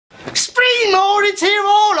Glory to you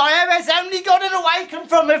all, I have only gotten awakened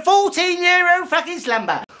from a 14-year-old fucking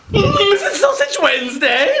slumber. Is it Sausage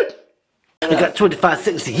Wednesday? I got 25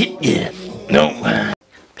 seconds to hit you. No.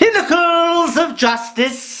 Pinnacles of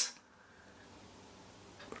justice.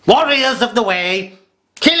 Warriors of the way.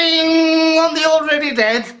 Killing on the already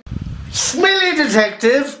dead. Smelly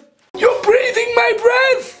detective. You're breathing my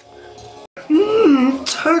breath.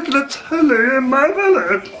 Tagliatelle in my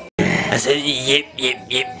belly. I said yip.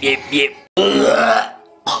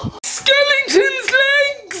 Skeleton's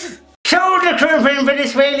legs. Shoulder crimping for the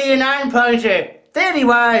Israeli iron pointer. There he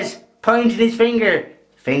was, pointing his finger.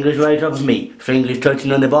 Fingers right up of me. Fingers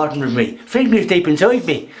touching on the bottom of me. Fingers deep inside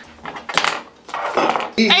me.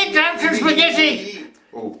 Hey, Dr. Spaghetti!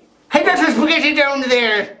 Hey, Dr. Spaghetti down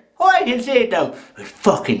there! Oh, I can say it now. But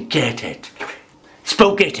fucking get it.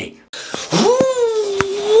 Spaghetti.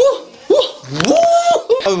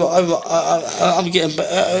 I'm getting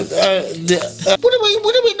Would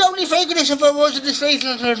it be normally faking this if I was in the street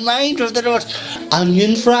of his mind or that it was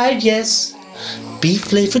onion fried, yes. Beef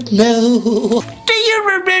flavored, no. Do you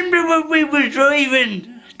remember when we were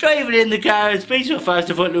driving in the car and speed so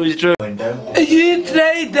fast I thought it was driving? You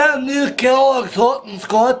tried that new Kellogg's hot and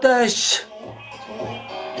Scottish.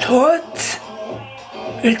 What?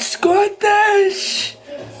 It's Scottish.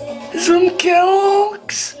 It's from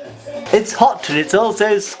Kellogg's. It's hot and it's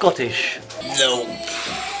also Scottish. No.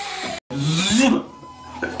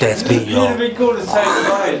 That's me, y'all. You'd have been called a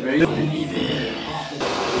same mate.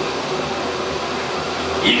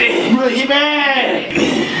 You back!